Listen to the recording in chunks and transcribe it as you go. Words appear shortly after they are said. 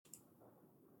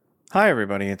Hi,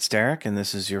 everybody. It's Derek, and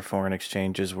this is your Foreign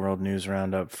Exchanges World News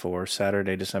Roundup for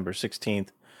Saturday, December 16th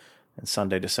and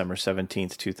Sunday, December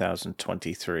 17th,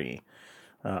 2023.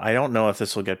 I don't know if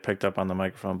this will get picked up on the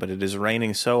microphone, but it is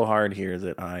raining so hard here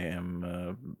that I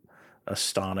am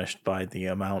astonished by the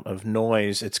amount of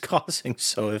noise it's causing.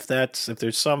 So if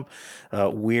there's some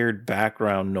weird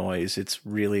background noise, it's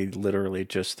really literally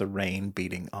just the rain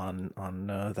beating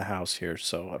on the house here.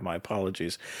 So my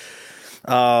apologies.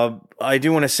 I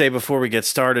do want to say before we get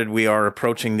started, we are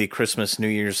approaching the Christmas New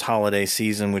Year's holiday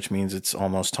season, which means it's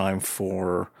almost time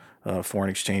for Foreign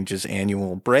Exchange's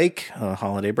annual break,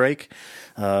 holiday break.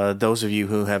 Those of you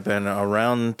who have been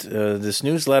around this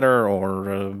newsletter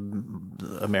or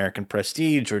American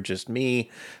Prestige or just me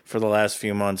for the last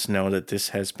few months know that this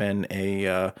has been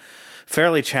a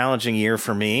fairly challenging year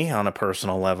for me on a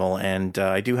personal level, and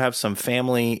I do have some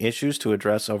family issues to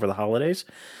address over the holidays.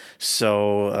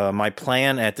 So my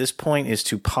plan at this point is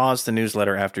to pause the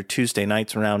newsletter after Tuesday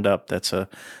night's roundup. That's a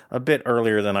bit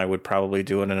earlier than I would probably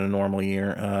do it in a normal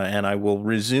year. And I will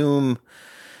resume,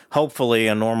 hopefully,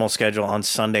 a normal schedule on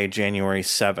Sunday, January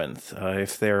 7th.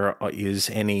 If there are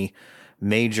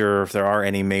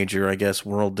any major, I guess,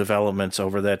 world developments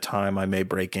over that time, I may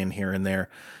break in here and there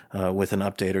with an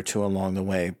update or two along the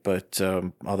way. But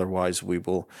otherwise, we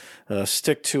will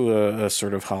stick to a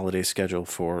sort of holiday schedule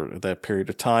for that period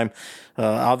of time.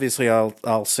 Obviously,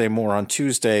 I'll say more on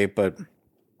Tuesday, but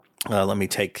let me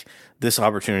take this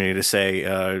opportunity to say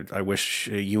I wish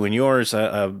you and yours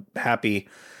a happy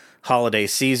holiday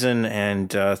season,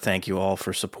 and thank you all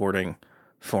for supporting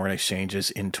Foreign Exchanges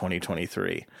in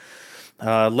 2023.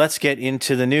 Let's get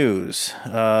into the news.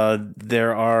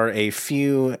 There are a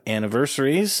few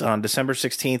anniversaries. On December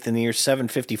 16th in the year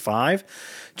 755,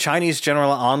 Chinese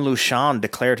General An Lushan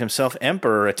declared himself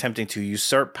emperor, attempting to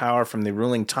usurp power from the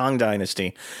ruling Tang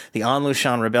dynasty. The An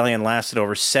Lushan rebellion lasted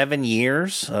over 7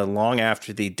 years, long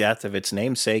after the death of its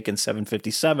namesake in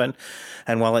 757.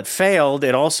 And while it failed,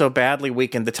 it also badly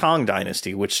weakened the Tang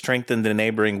dynasty, which strengthened the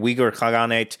neighboring Uyghur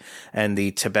Khaganate and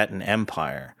the Tibetan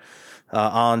Empire.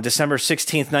 On December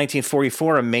 16th,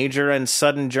 1944, a major and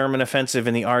sudden German offensive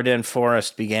in the Ardennes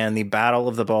forest began the Battle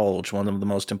of the Bulge, one of the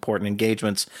most important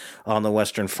engagements on the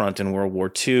Western Front in World War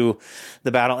II.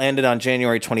 The battle ended on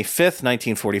January 25th,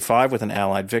 1945, with an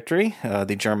Allied victory.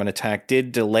 The German attack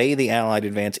did delay the Allied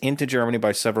advance into Germany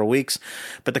by several weeks,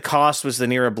 but the cost was the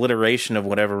near obliteration of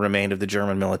whatever remained of the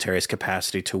German military's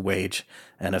capacity to wage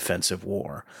an offensive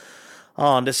war.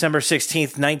 On December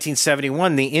 16th,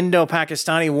 1971, the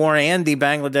Indo-Pakistani War and the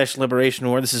Bangladesh Liberation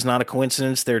War, this is not a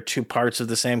coincidence, they're two parts of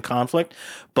the same conflict,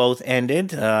 both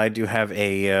ended. I do have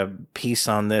a piece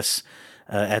on this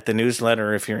at the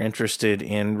newsletter if you're interested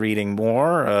in reading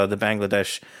more. The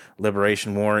Bangladesh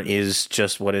Liberation War is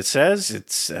just what it says.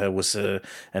 It was an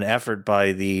effort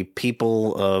by the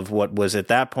people of what was at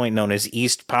that point known as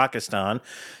East Pakistan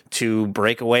to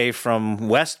break away from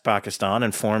West Pakistan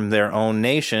and form their own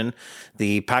nation.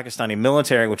 The Pakistani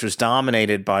military, which was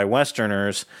dominated by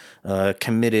Westerners,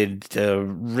 committed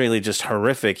really just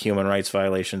horrific human rights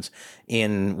violations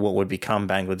in what would become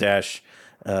Bangladesh.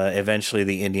 Eventually,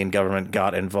 the Indian government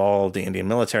got involved. The Indian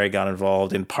military got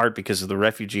involved, in part because of the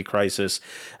refugee crisis.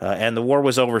 And the war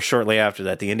was over shortly after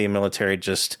that. The Indian military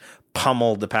just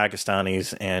pummeled the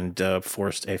Pakistanis and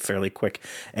forced a fairly quick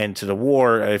end to the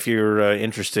war. If you're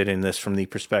interested in this from the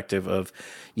perspective of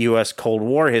U.S. Cold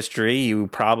War history, you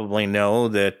probably know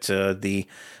that the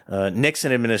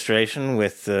Nixon administration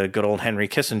with good old Henry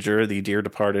Kissinger, the dear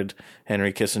departed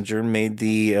Henry Kissinger, made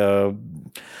the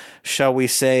shall we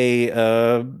say,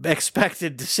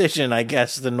 expected decision, I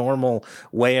guess, the normal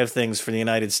way of things for the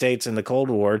United States in the Cold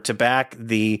War, to back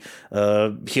the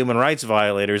human rights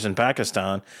violators in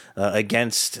Pakistan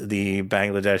against the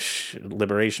Bangladesh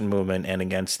liberation movement and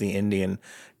against the Indian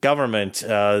government.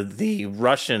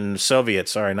 The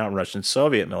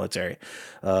Soviet military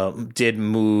did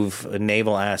move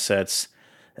naval assets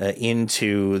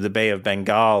into the Bay of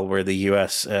Bengal, where the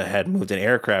U.S. Had moved an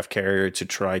aircraft carrier to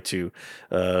try to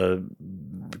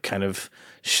kind of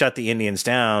shut the Indians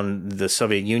down. The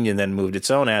Soviet Union then moved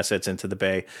its own assets into the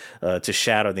Bay to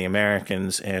shadow the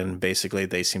Americans, and basically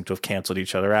they seem to have canceled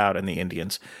each other out, and the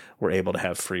Indians were able to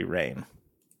have free reign.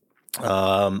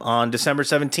 On December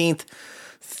 17th,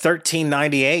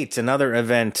 1398, another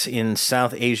event in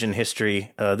South Asian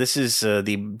history. This is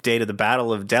the date of the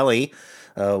Battle of Delhi,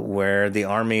 where the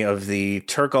army of the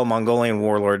Turco-Mongolian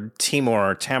warlord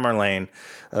Tamerlane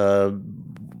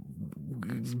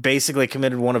basically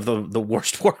committed one of the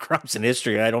worst war crimes in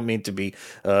history. I don't mean to be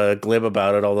glib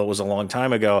about it, although it was a long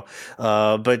time ago.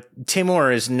 But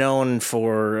Timur is known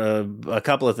for a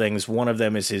couple of things. One of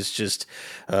them is his just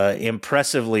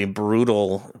impressively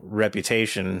brutal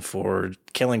reputation for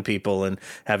killing people and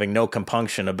having no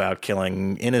compunction about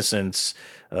killing innocents,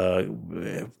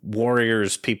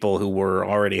 warriors, people who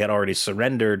had already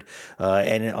surrendered,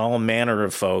 and all manner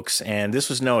of folks. And this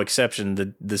was no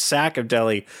exception. The sack of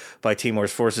Delhi by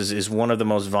Timur's forces is one of the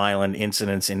most violent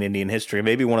incidents in Indian history,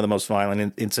 maybe one of the most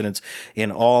violent incidents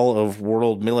in all of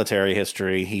world military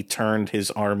history. He turned his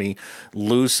army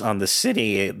loose on the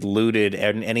city. It looted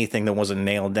anything that wasn't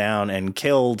nailed down and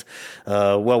killed.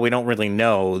 We don't really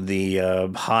know. The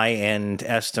high-end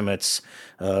estimates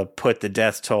put the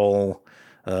death toll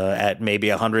at maybe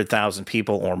 100,000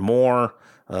 people or more,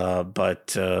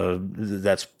 but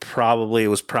it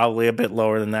was probably a bit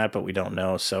lower than that, but we don't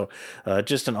know. So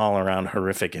just an all-around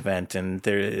horrific event, and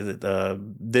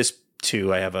this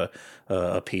too, I have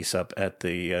a piece up at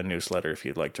the newsletter if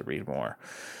you'd like to read more.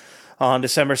 On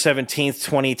December 17th,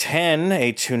 2010,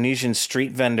 a Tunisian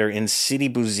street vendor in Sidi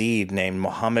Bouzid named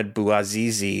Mohamed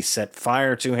Bouazizi set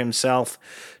fire to himself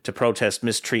to protest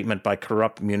mistreatment by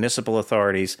corrupt municipal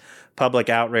authorities. Public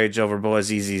outrage over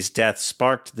Bouazizi's death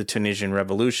sparked the Tunisian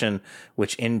Revolution,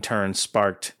 which in turn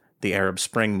sparked the Arab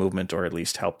Spring movement, or at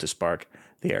least helped to spark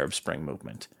the Arab Spring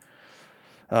movement.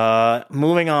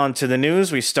 Moving on to the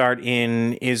news, we start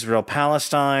in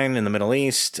Israel-Palestine in the Middle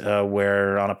East,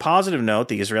 where, on a positive note,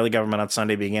 the Israeli government on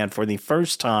Sunday began for the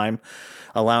first time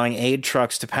allowing aid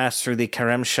trucks to pass through the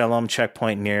Kerem Shalom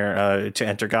checkpoint to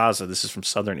enter Gaza. This is from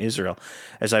southern Israel.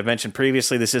 As I've mentioned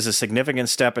previously, this is a significant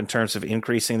step in terms of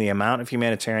increasing the amount of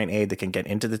humanitarian aid that can get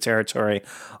into the territory.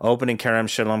 Opening Kerem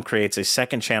Shalom creates a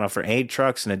second channel for aid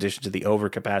trucks in addition to the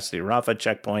overcapacity Rafah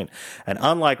checkpoint. And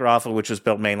unlike Rafah, which was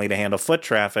built mainly to handle foot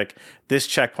traffic, this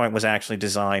checkpoint was actually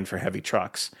designed for heavy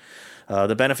trucks.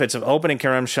 The benefits of opening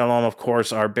Kerem Shalom, of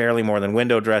course, are barely more than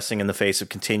window dressing in the face of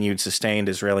continued sustained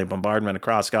Israeli bombardment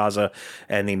across Gaza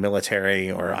and the military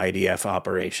or IDF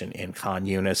operation in Khan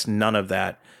Yunis. None of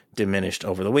that diminished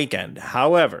over the weekend.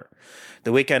 However,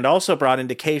 the weekend also brought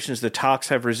indications that talks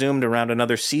have resumed around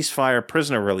another ceasefire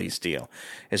prisoner release deal.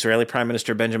 Israeli Prime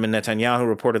Minister Benjamin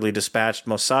Netanyahu reportedly dispatched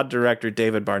Mossad Director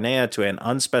David Barnea to an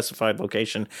unspecified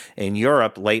location in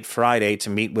Europe late Friday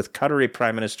to meet with Qatari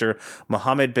Prime Minister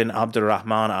Mohammed bin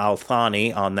Abdurrahman Al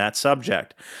Thani on that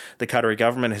subject. The Qatari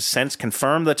government has since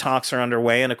confirmed the talks are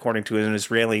underway, and according to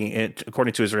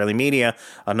Israeli media,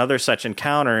 another such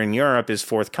encounter in Europe is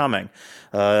forthcoming.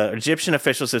 Egyptian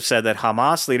officials have said that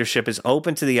Hamas leadership is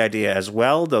open to the idea as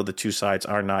well, though the two sides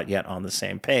are not yet on the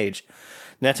same page.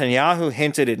 Netanyahu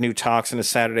hinted at new talks in a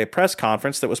Saturday press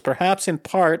conference that was perhaps in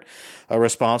part a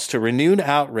response to renewed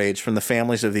outrage from the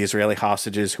families of the Israeli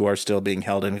hostages who are still being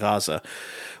held in Gaza.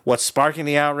 What's sparking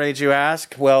the outrage, you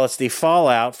ask? Well, it's the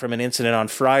fallout from an incident on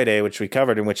Friday, which we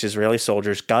covered, in which Israeli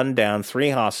soldiers gunned down 3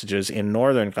 hostages in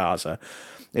northern Gaza.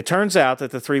 It turns out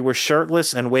that the 3 were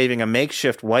shirtless and waving a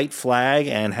makeshift white flag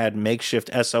and had makeshift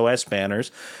SOS banners,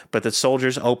 but that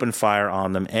soldiers opened fire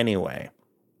on them anyway.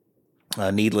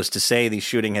 Needless to say, the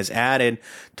shooting has added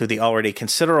to the already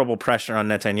considerable pressure on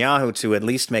Netanyahu to at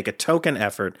least make a token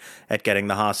effort at getting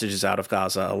the hostages out of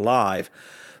Gaza alive.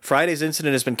 Friday's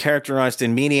incident has been characterized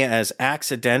in media as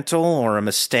accidental or a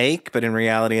mistake, but in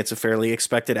reality it's a fairly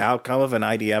expected outcome of an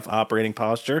IDF operating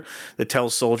posture that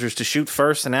tells soldiers to shoot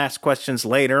first and ask questions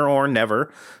later or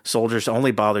never. Soldiers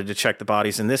only bothered to check the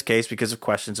bodies in this case because of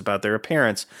questions about their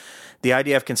appearance. The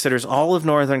IDF considers all of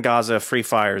northern Gaza a free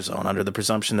fire zone under the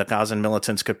presumption that Gazan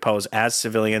militants could pose as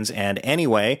civilians, and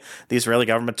anyway, the Israeli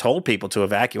government told people to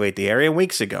evacuate the area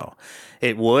weeks ago.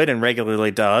 It would, and regularly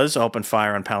does, open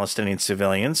fire on Palestinian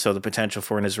civilians, so the potential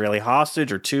for an Israeli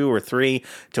hostage or 2 or 3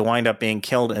 to wind up being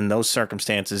killed in those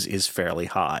circumstances is fairly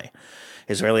high.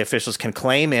 Israeli officials can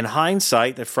claim in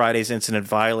hindsight that Friday's incident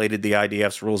violated the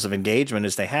IDF's rules of engagement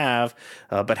as they have,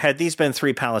 but had these been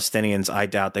 3 Palestinians, I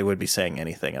doubt they would be saying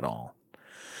anything at all.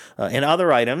 In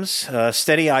other items,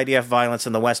 steady IDF violence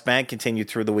in the West Bank continued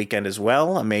through the weekend as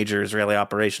well. A major Israeli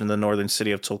operation in the northern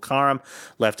city of Tulkarm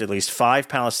left at least 5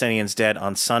 Palestinians dead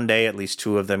on Sunday, at least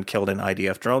 2 of them killed in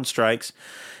IDF drone strikes.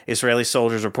 Israeli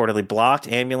soldiers reportedly blocked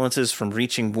ambulances from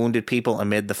reaching wounded people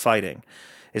amid the fighting.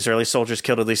 Israeli soldiers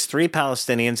killed at least 3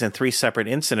 Palestinians in 3 separate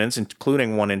incidents,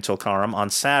 including one in Tulkarm, on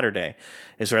Saturday.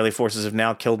 Israeli forces have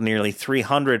now killed nearly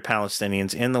 300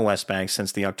 Palestinians in the West Bank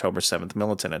since the October 7th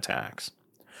militant attacks.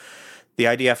 The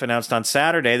IDF announced on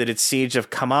Saturday that its siege of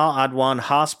Kamal Adwan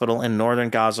Hospital in northern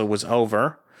Gaza was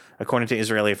over. According to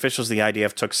Israeli officials, the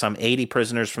IDF took some 80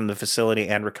 prisoners from the facility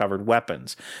and recovered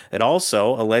weapons. It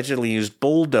also allegedly used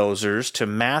bulldozers to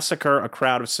massacre a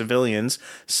crowd of civilians,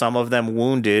 some of them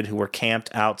wounded, who were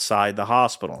camped outside the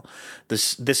hospital.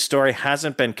 This story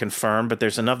hasn't been confirmed, but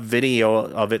there's enough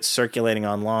video of it circulating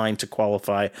online to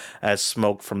qualify as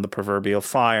smoke from the proverbial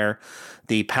fire.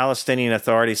 The Palestinian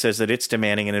Authority says that it's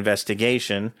demanding an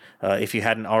investigation. If you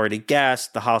hadn't already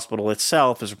guessed, the hospital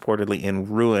itself is reportedly in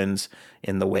ruins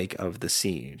in the wake of the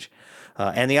siege.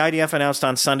 And the IDF announced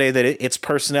on Sunday that its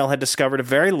personnel had discovered a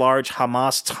very large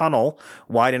Hamas tunnel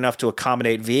wide enough to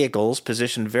accommodate vehicles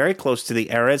positioned very close to the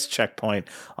Erez checkpoint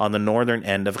on the northern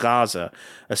end of Gaza.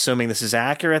 Assuming this is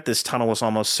accurate, this tunnel was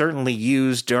almost certainly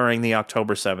used during the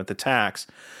October 7th attacks.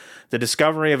 The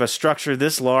discovery of a structure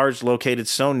this large, located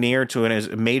so near to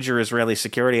a major Israeli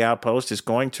security outpost, is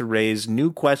going to raise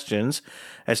new questions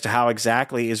as to how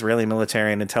exactly Israeli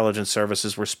military and intelligence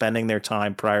services were spending their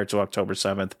time prior to October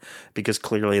 7th, because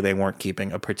clearly they weren't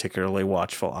keeping a particularly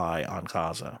watchful eye on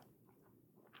Gaza.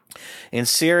 In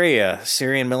Syria,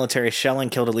 Syrian military shelling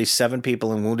killed at least 7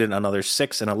 people and wounded another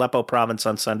 6 in Aleppo province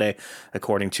on Sunday,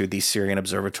 according to the Syrian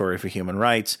Observatory for Human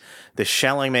Rights. The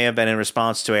shelling may have been in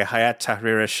response to a Hayat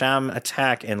Tahrir al-Sham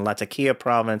attack in Latakia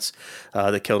province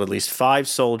that killed at least 5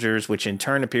 soldiers, which in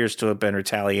turn appears to have been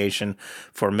retaliation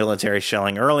for military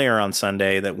shelling earlier on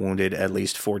Sunday that wounded at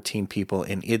least 14 people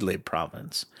in Idlib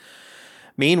province.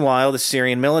 Meanwhile, the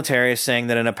Syrian military is saying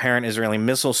that an apparent Israeli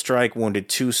missile strike wounded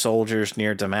 2 soldiers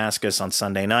near Damascus on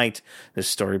Sunday night. This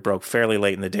story broke fairly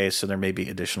late in the day, so there may be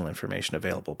additional information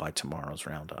available by tomorrow's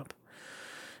roundup.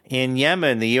 In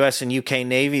Yemen, the U.S. and UK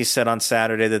navies said on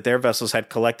Saturday that their vessels had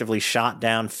collectively shot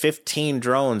down 15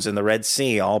 drones in the Red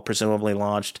Sea, all presumably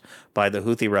launched by the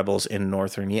Houthi rebels in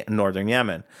northern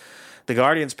Yemen. The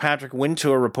Guardian's Patrick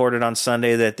Wintour reported on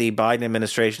Sunday that the Biden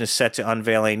administration is set to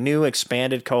unveil a new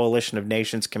expanded coalition of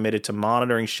nations committed to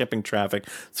monitoring shipping traffic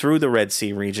through the Red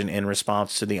Sea region in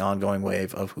response to the ongoing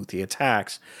wave of Houthi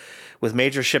attacks. With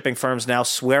major shipping firms now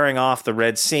swearing off the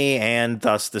Red Sea and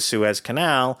thus the Suez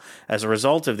Canal as a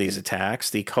result of these attacks,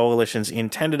 the coalition's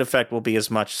intended effect will be as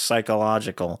much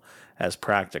psychological as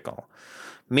practical.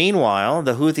 Meanwhile,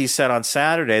 the Houthis said on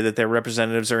Saturday that their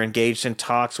representatives are engaged in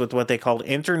talks with what they called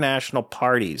international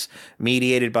parties,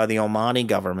 mediated by the Omani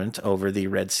government over the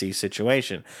Red Sea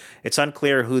situation. It's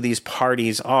unclear who these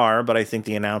parties are, but I think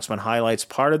the announcement highlights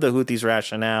part of the Houthis'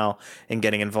 rationale in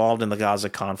getting involved in the Gaza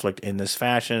conflict in this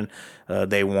fashion.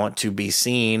 They want to be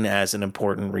seen as an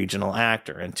important regional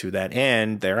actor, and to that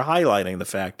end, they're highlighting the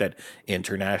fact that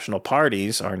international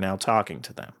parties are now talking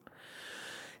to them.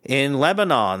 In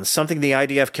Lebanon, something the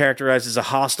IDF characterized as a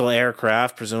hostile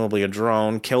aircraft, presumably a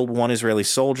drone, killed 1 Israeli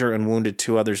soldier and wounded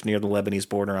 2 others near the Lebanese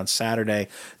border on Saturday.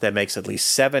 That makes at least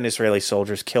 7 Israeli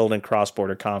soldiers killed in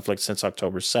cross-border conflict since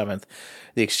October 7th.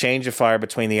 The exchange of fire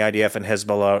between the IDF and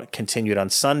Hezbollah continued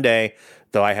on Sunday,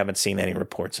 though I haven't seen any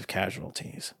reports of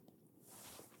casualties.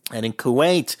 And in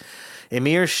Kuwait,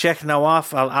 Emir Sheikh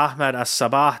Nawaf Al Ahmed As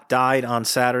Sabah died on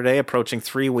Saturday, approaching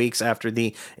 3 weeks after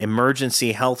the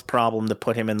emergency health problem that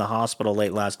put him in the hospital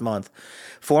late last month.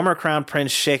 Former Crown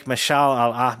Prince Sheikh Mashal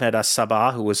Al Ahmed As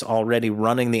Sabah, who was already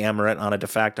running the emirate on a de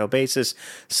facto basis,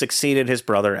 succeeded his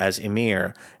brother as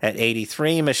emir. At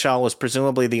 83, Mashal was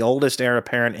presumably the oldest heir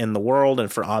apparent in the world,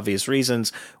 and for obvious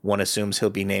reasons, one assumes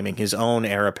he'll be naming his own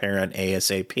heir apparent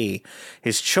ASAP.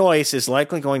 His choice is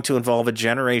likely going to involve a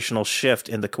generational shift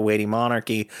in the Kuwaiti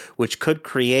monarchy, which could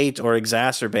create or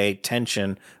exacerbate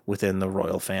tension within the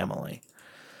royal family.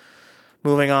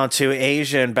 Moving on to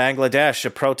Asia and Bangladesh, a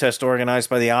protest organized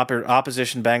by the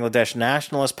opposition Bangladesh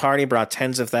Nationalist Party brought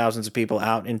tens of thousands of people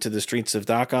out into the streets of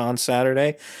Dhaka on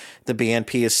Saturday. The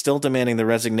BNP is still demanding the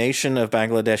resignation of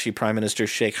Bangladeshi Prime Minister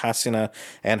Sheikh Hasina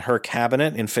and her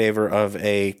cabinet in favor of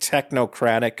a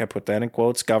technocratic, I put that in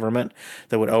quotes, government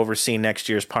that would oversee next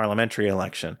year's parliamentary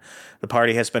election. The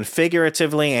party has been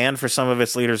figuratively and for some of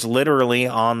its leaders literally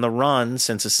on the run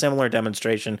since a similar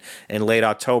demonstration in late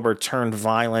October turned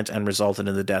violent and resulted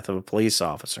in the death of a police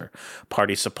officer.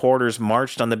 Party supporters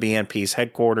marched on the BNP's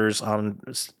headquarters on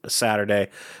Saturday,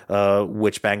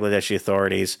 which Bangladeshi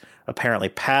authorities apparently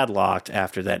padlocked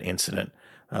after that incident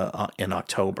in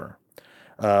October.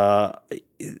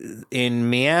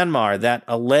 In Myanmar, that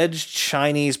alleged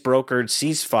Chinese brokered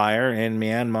ceasefire in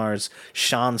Myanmar's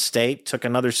Shan state took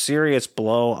another serious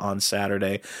blow on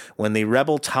Saturday when the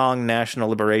rebel Tong National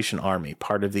Liberation Army,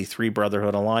 part of the Three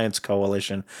Brotherhood Alliance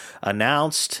coalition,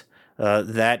 announced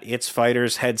that its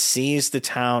fighters had seized the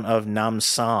town of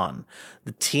Namsan.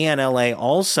 The TNLA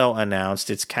also announced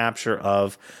its capture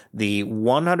of the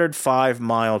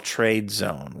 105-mile trade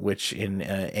zone, which in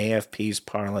AFP's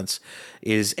parlance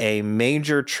is a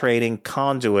major trading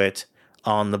conduit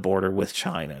on the border with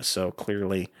China. So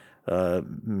clearly,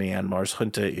 Myanmar's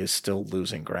junta is still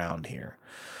losing ground here.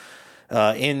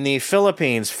 In the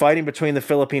Philippines, fighting between the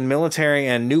Philippine military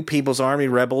and New People's Army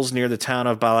rebels near the town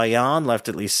of Balayan left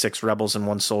at least 6 rebels and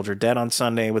 1 soldier dead on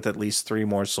Sunday, with at least 3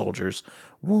 more soldiers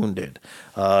wounded.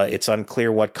 It's unclear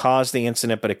what caused the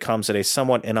incident, but it comes at a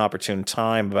somewhat inopportune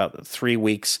time, about 3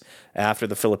 weeks after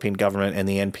the Philippine government and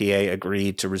the NPA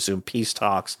agreed to resume peace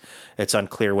talks. It's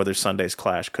unclear whether Sunday's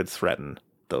clash could threaten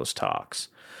those talks.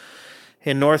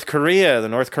 In North Korea, the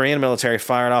North Korean military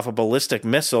fired off a ballistic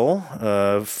missile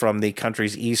from the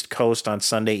country's east coast on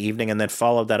Sunday evening and then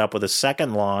followed that up with a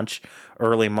second launch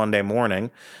early Monday morning.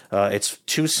 It's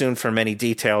too soon for many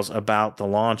details about the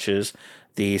launches.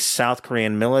 The South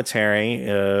Korean military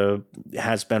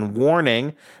has been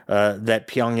warning that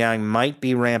Pyongyang might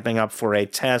be ramping up for a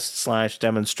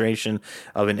test/demonstration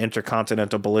of an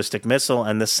intercontinental ballistic missile,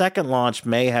 and the second launch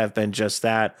may have been just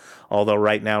that, although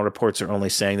right now reports are only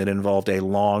saying that it involved a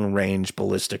long-range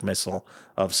ballistic missile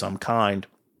of some kind.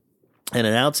 In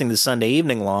announcing the Sunday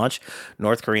evening launch,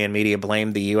 North Korean media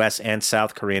blamed the U.S. and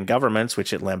South Korean governments,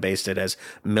 which it lambasted as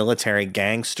military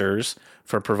gangsters,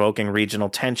 for provoking regional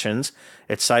tensions.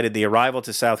 It cited the arrival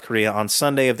to South Korea on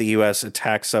Sunday of the U.S.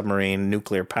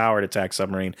 nuclear-powered attack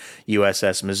submarine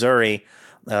USS Missouri.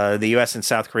 The U.S. and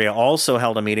South Korea also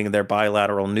held a meeting of their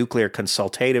bilateral nuclear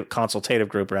consultative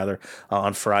group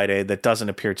on Friday that doesn't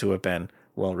appear to have been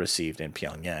well received in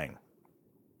Pyongyang.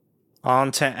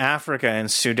 On to Africa and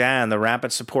Sudan. The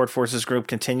Rapid Support Forces group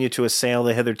continued to assail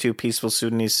the hitherto peaceful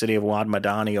Sudanese city of Wad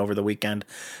Madani over the weekend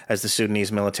as the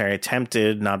Sudanese military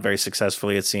attempted, not very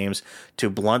successfully it seems, to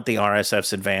blunt the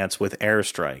RSF's advance with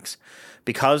airstrikes.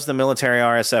 Because the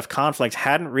military-RSF conflict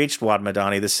hadn't reached Wad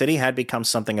Madani, the city had become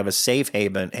something of a safe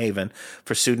haven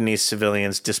for Sudanese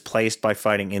civilians displaced by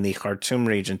fighting in the Khartoum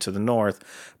region to the north.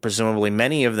 Presumably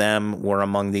many of them were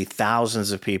among the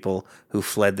thousands of people who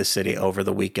fled the city over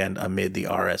the weekend amid the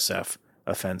RSF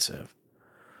offensive.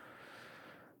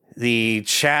 The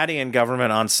Chadian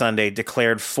government on Sunday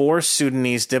declared 4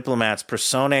 Sudanese diplomats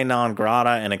persona non grata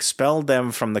and expelled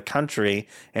them from the country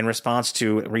in response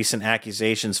to recent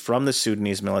accusations from the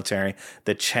Sudanese military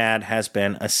that Chad has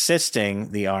been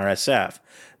assisting the RSF.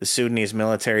 The Sudanese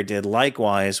military did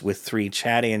likewise with 3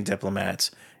 Chadian diplomats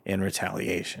in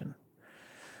retaliation.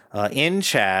 In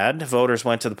Chad, voters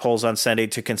went to the polls on Sunday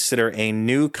to consider a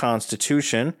new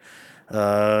constitution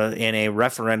in a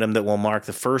referendum that will mark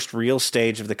the first real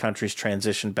stage of the country's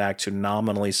transition back to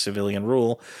nominally civilian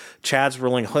rule. Chad's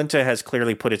ruling junta has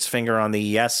clearly put its finger on the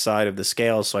yes side of the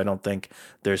scale, so I don't think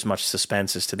there's much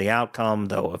suspense as to the outcome,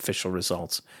 though official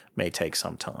results may take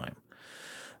some time.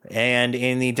 And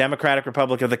in the Democratic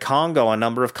Republic of the Congo, a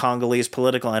number of Congolese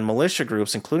political and militia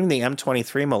groups, including the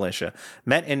M23 militia,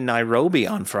 met in Nairobi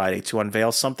on Friday to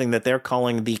unveil something that they're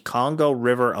calling the Congo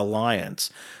River Alliance.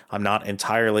 I'm not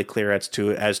entirely clear as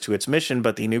to its mission,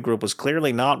 but the new group was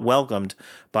clearly not welcomed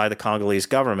by the Congolese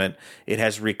government. It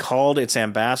has recalled its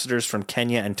ambassadors from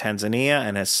Kenya and Tanzania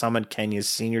and has summoned Kenya's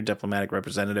senior diplomatic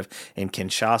representative in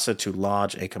Kinshasa to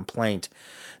lodge a complaint.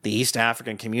 The East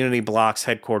African Community Bloc's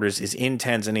headquarters is in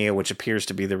Tanzania, which appears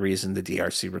to be the reason the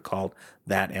DRC recalled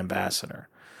that ambassador.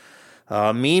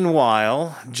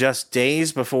 Meanwhile, just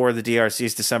days before the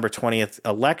DRC's December 20th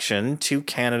election, 2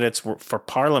 candidates for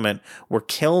parliament were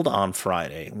killed on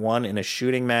Friday, one in a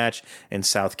shooting match in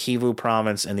South Kivu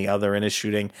province and the other in a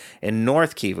shooting in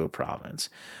North Kivu province.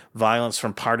 Violence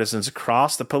from partisans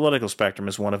across the political spectrum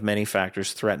is one of many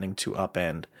factors threatening to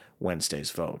upend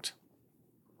Wednesday's vote.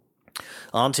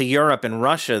 On to Europe and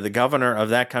Russia. The governor of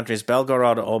that country's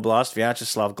Belgorod Oblast,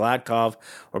 Vyacheslav Gladkov,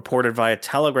 reported via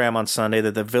telegram on Sunday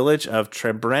that the village of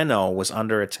Trebreno was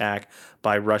under attack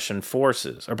by Ukrainian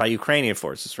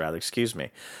forces, rather.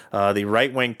 The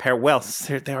right-wing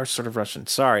they are sort of Russian.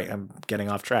 Sorry, I'm getting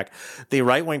off track. The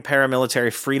right-wing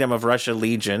paramilitary Freedom of Russia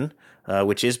Legion,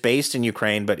 which is based in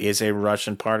Ukraine but is a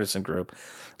Russian partisan group,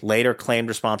 later claimed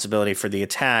responsibility for the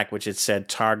attack, which it said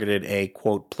targeted a,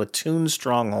 quote, platoon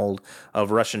stronghold of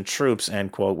Russian troops,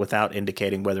 end quote, without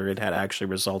indicating whether it had actually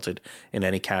resulted in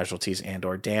any casualties and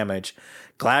or damage.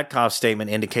 Gladkov's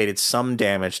statement indicated some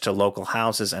damage to local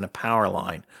houses and a power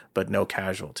line, but no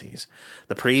casualties.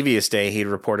 The previous day, he'd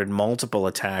reported multiple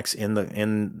attacks in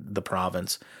the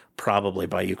province, probably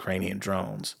by Ukrainian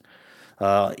drones.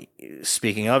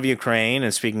 Speaking of Ukraine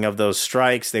and speaking of those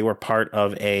strikes, they were part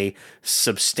of a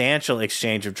substantial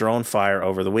exchange of drone fire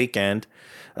over the weekend.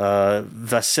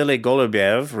 Vasily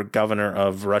Golubyev, governor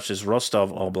of Russia's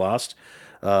Rostov Oblast,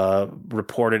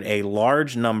 reported a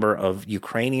large number of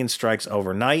Ukrainian strikes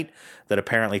overnight that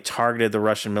apparently targeted the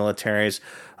Russian military's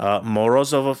Morozovsk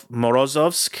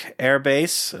air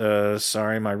base.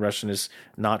 Sorry, my Russian is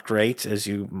not great, as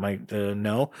you might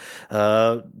know.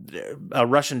 A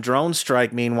Russian drone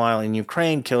strike, meanwhile, in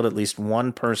Ukraine killed at least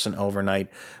one person overnight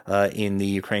in the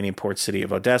Ukrainian port city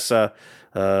of Odessa,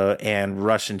 and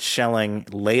Russian shelling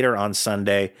later on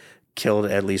Sunday killed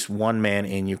at least one man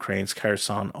in Ukraine's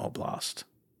Kherson Oblast.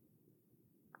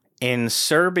 In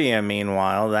Serbia,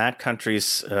 meanwhile, that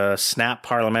country's snap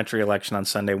parliamentary election on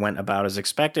Sunday went about as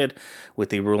expected, with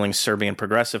the ruling Serbian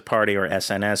Progressive Party, or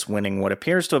SNS, winning what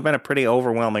appears to have been a pretty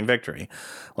overwhelming victory.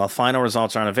 While final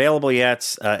results aren't available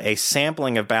yet, a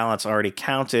sampling of ballots already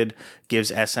counted gives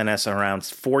SNS around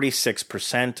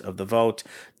 46% of the vote,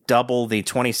 double the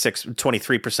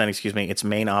 23%, its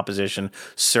main opposition,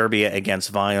 Serbia Against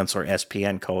Violence, or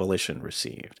SPN coalition,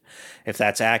 received. If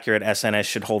that's accurate, SNS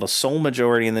should hold a sole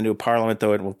majority in the new parliament,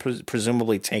 though it will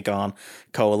presumably take on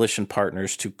coalition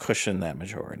partners to cushion that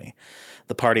majority.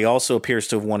 The party also appears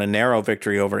to have won a narrow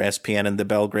victory over SPN in the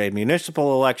Belgrade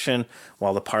municipal election.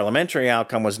 While the parliamentary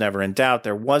outcome was never in doubt,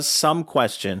 there was some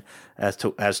question as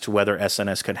to whether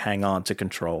SNS could hang on to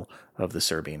control of the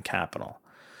Serbian capital.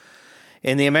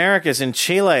 In the Americas, in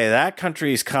Chile, that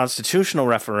country's constitutional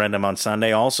referendum on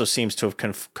Sunday also seems to have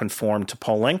conformed to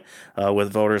polling,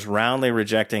 with voters roundly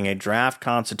rejecting a draft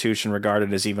constitution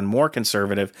regarded as even more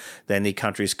conservative than the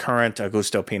country's current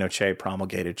Augusto Pinochet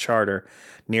promulgated charter.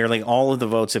 Nearly all of the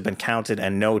votes have been counted,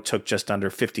 and no took just under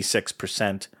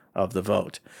 56% of the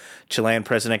vote. Chilean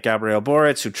President Gabriel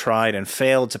Boric, who tried and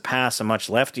failed to pass a much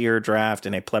leftier draft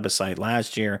in a plebiscite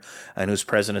last year, and whose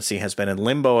presidency has been in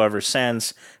limbo ever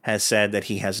since, has said that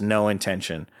he has no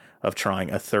intention of trying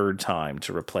a third time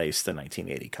to replace the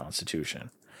 1980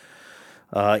 Constitution.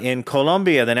 In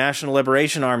Colombia, the National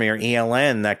Liberation Army, or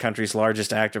ELN, that country's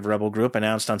largest active rebel group,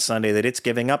 announced on Sunday that it's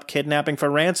giving up kidnapping for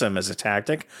ransom as a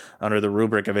tactic under the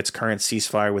rubric of its current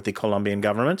ceasefire with the Colombian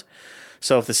government.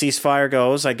 So if the ceasefire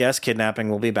goes, I guess kidnapping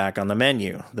will be back on the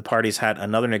menu. The parties had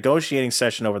another negotiating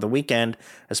session over the weekend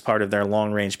as part of their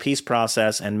long-range peace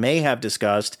process and may have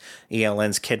discussed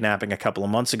ELN's kidnapping a couple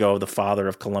of months ago of the father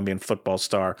of Colombian football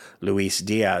star Luis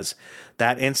Diaz.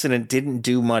 That incident didn't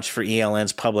do much for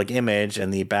ELN's public image,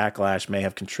 and the backlash may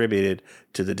have contributed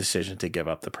to the decision to give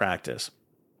up the practice.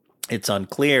 It's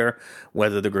unclear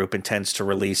whether the group intends to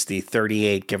release the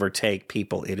 38, give or take,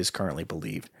 people it is currently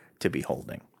believed to be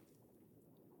holding.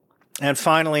 And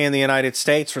finally, in the United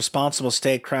States, responsible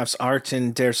statecrafts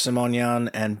Artin der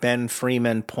Simonian and Ben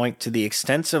Freeman point to the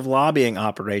extensive lobbying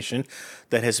operation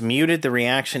that has muted the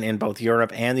reaction in both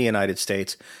Europe and the United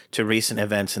States to recent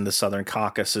events in the Southern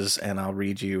Caucasus, and I'll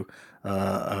read you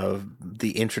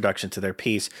the introduction to their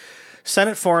piece.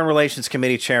 Senate Foreign Relations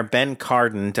Committee Chair Ben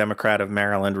Cardin, Democrat of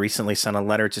Maryland, recently sent a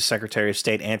letter to Secretary of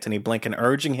State Antony Blinken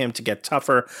urging him to get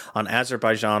tougher on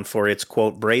Azerbaijan for its,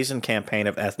 quote, brazen campaign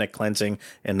of ethnic cleansing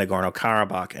in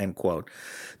Nagorno-Karabakh, end quote.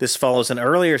 This follows an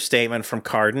earlier statement from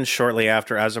Cardin shortly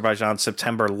after Azerbaijan's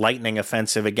September lightning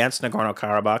offensive against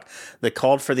Nagorno-Karabakh that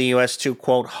called for the U.S. to,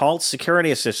 quote, halt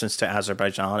security assistance to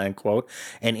Azerbaijan, end quote,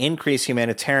 and increase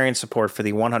humanitarian support for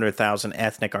the 100,000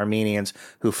 ethnic Armenians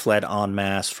who fled en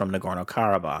masse from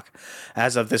Nagorno-Karabakh.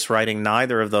 As of this writing,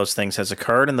 neither of those things has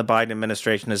occurred, and the Biden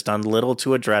administration has done little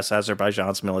to address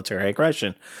Azerbaijan's military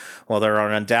aggression. While there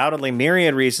are undoubtedly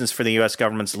myriad reasons for the U.S.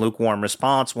 government's lukewarm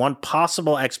response, one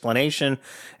possible explanation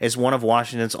is one of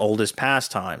Washington's oldest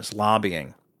pastimes,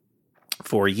 lobbying.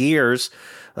 For years,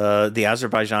 the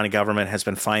Azerbaijani government has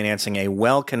been financing a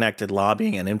well-connected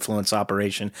lobbying and influence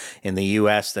operation in the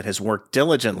U.S. that has worked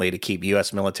diligently to keep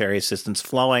U.S. military assistance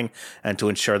flowing and to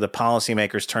ensure that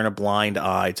policymakers turn a blind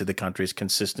eye to the country's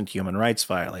consistent human rights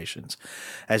violations.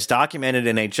 As documented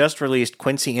in a just-released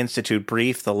Quincy Institute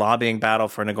brief, The Lobbying Battle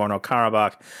for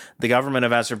Nagorno-Karabakh, the government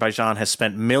of Azerbaijan has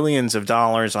spent millions of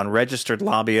dollars on registered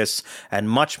lobbyists and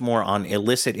much more on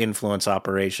illicit influence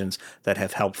operations that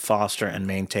have helped foster and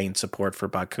maintain support for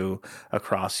Baku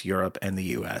across Europe and the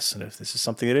U.S. And if this is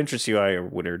something that interests you, I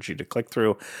would urge you to click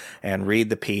through and read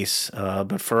the piece.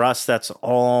 But for us, that's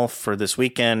all for this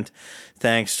weekend.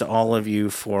 Thanks to all of you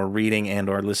for reading and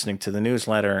or listening to the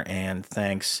newsletter, and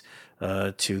thanks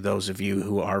to those of you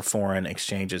who are Foreign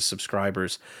Exchanges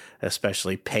subscribers,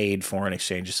 especially paid Foreign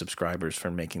Exchanges subscribers, for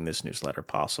making this newsletter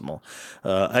possible.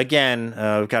 Again,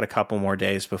 we've got a couple more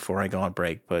days before I go on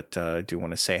break, but I do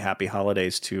want to say happy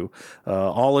holidays to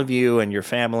all of you and your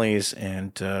families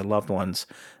and loved ones,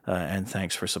 and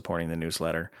thanks for supporting the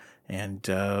newsletter. And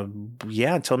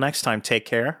until next time, take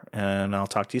care, and I'll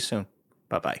talk to you soon.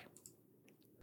 Bye-bye.